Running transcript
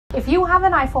If you have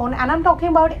an iPhone, and I'm talking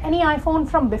about any iPhone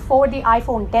from before the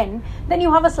iPhone 10, then you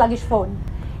have a sluggish phone.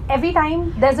 Every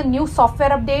time there's a new software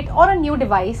update or a new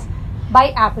device by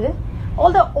Apple,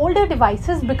 all the older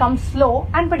devices become slow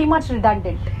and pretty much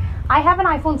redundant. I have an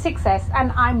iPhone 6s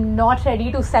and I'm not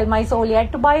ready to sell my soul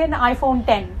yet to buy an iPhone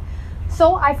 10.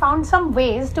 So I found some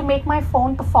ways to make my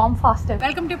phone perform faster.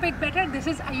 Welcome to Pick Better. This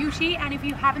is Ayushi, and if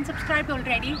you haven't subscribed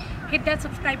already, hit that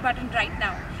subscribe button right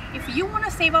now. If you want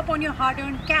to save up on your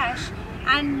hard-earned cash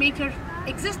and make your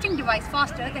existing device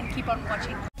faster, then keep on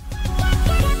watching.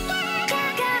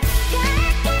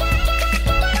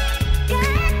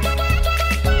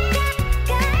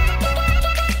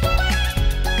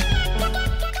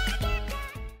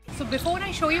 So before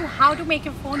I show you how to make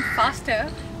your phone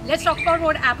faster, let's talk about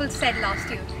what Apple said last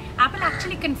year. Apple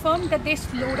actually confirmed that they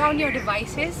slow down your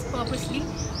devices purposely.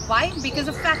 Why? Because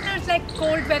of factors like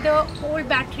cold weather, old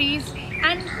batteries,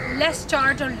 and less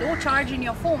charge or low charge in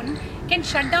your phone can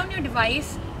shut down your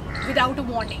device without a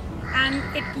warning. And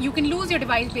you can lose your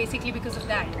device basically because of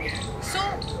that. So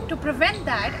to prevent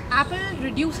that, Apple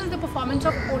reduces the performance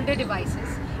of older devices,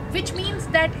 which means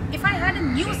that if I had a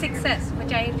new 6s,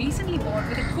 which I recently bought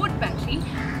with a good battery,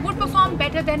 would perform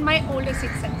better than my older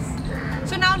 6s.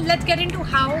 So now let's get into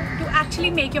how to actually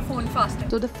make your phone faster.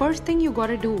 So the first thing you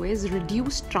gotta do is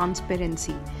reduce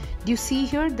transparency. Do you see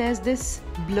here there's this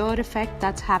blur effect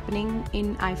that's happening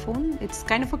in iPhone? It's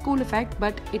kind of a cool effect,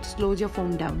 but it slows your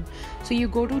phone down. So you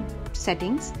go to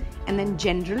settings and then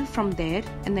general from there,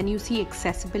 and then you see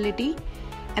accessibility,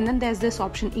 and then there's this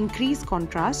option increase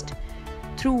contrast,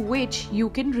 through which you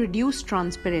can reduce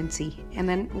transparency. And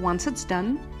then once it's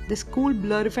done, this cool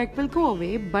blur effect will go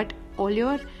away, but all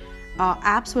your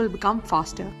apps will become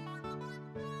faster.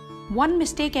 One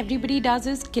mistake everybody does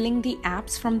is killing the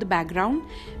apps from the background,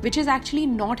 which is actually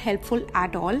not helpful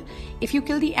at all. If you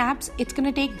kill the apps, it's going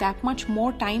to take that much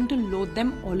more time to load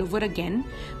them all over again.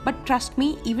 But trust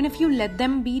me, even if you let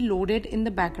them be loaded in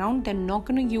the background, they're not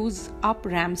going to use up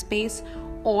RAM space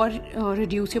or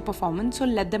reduce your performance, so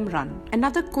let them run.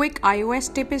 Another quick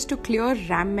iOS tip is to clear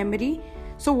RAM memory.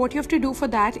 So what you have to do for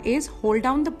that is hold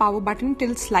down the power button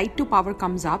till slide to power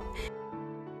comes up,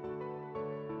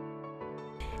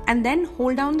 and then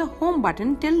hold down the home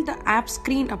button till the app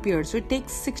screen appears. So it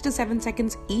takes 6 to 7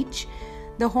 seconds each.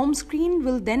 The home screen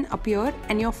will then appear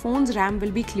and your phone's RAM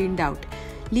will be cleaned out,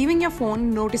 leaving your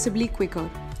phone noticeably quicker.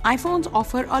 iPhones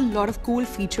offer a lot of cool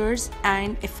features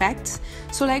and effects.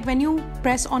 So like when you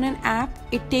press on an app,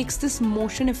 it takes this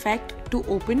motion effect to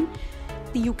open.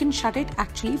 You can shut it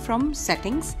actually from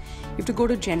settings. You have to go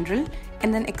to general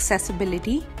and then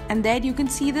accessibility, and there you can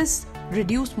see this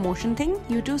reduced motion thing.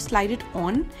 You have to slide it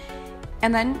on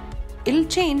and then it'll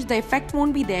change. The effect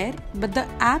won't be there, but the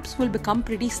apps will become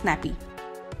pretty snappy.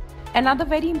 Another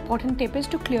very important tip is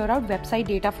to clear out website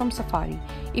data from Safari.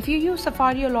 If you use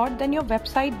Safari a lot, then your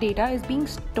website data is being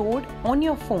stored on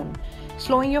your phone,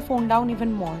 slowing your phone down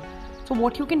even more. So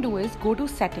what you can do is go to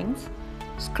settings,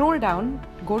 scroll down,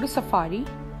 go to Safari,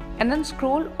 and then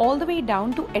scroll all the way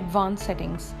down to advanced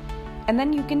settings. And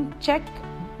then you can check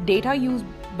data used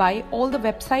by all the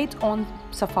websites on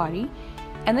Safari,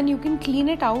 and then you can clean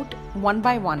it out one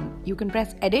by one. You can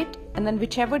press edit, and then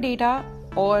whichever data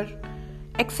or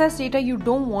excess data you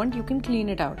don't want, you can clean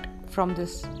it out from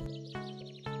this.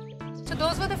 So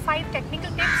those were the 5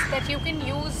 technical tips that you can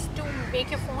use to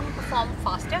make your phone perform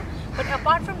faster. But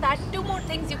apart from that, 2 more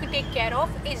things you can take care of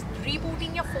is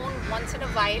rebooting your phone once in a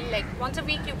while. Like once a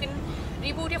week you can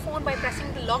reboot your phone by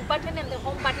pressing the lock button and the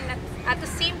home button at the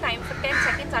same time for 10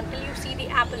 seconds until you see the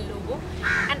Apple logo.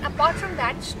 And apart from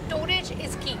that, storage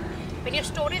is key. When your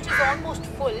storage is almost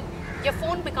full, your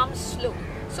phone becomes slow.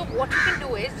 So what you can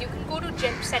do is you can go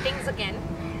to settings again,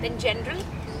 then general,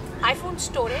 iPhone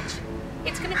storage.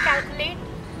 It's going to calculate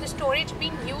the storage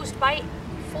being used by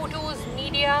photos,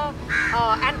 media,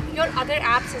 and your other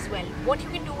apps as well. What you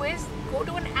can do is go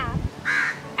to an app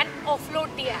and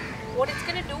offload the app. What it's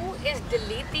going to do is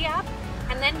delete the app,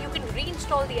 and then you can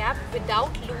reinstall the app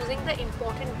without losing the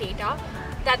important data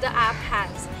that the app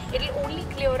has. It'll only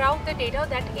clear out the data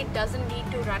that it doesn't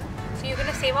need to run. So you're going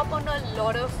to save up on a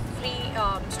lot of free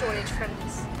storage from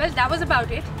this. Well, that was about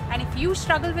it. And if you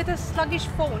struggle with a sluggish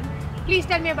phone, please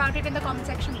tell me about it in the comment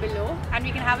section below and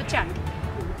we can have a chat.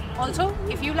 Also,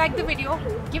 if you like the video,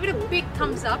 give it a big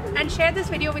thumbs up and share this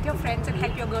video with your friends and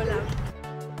help your girl out.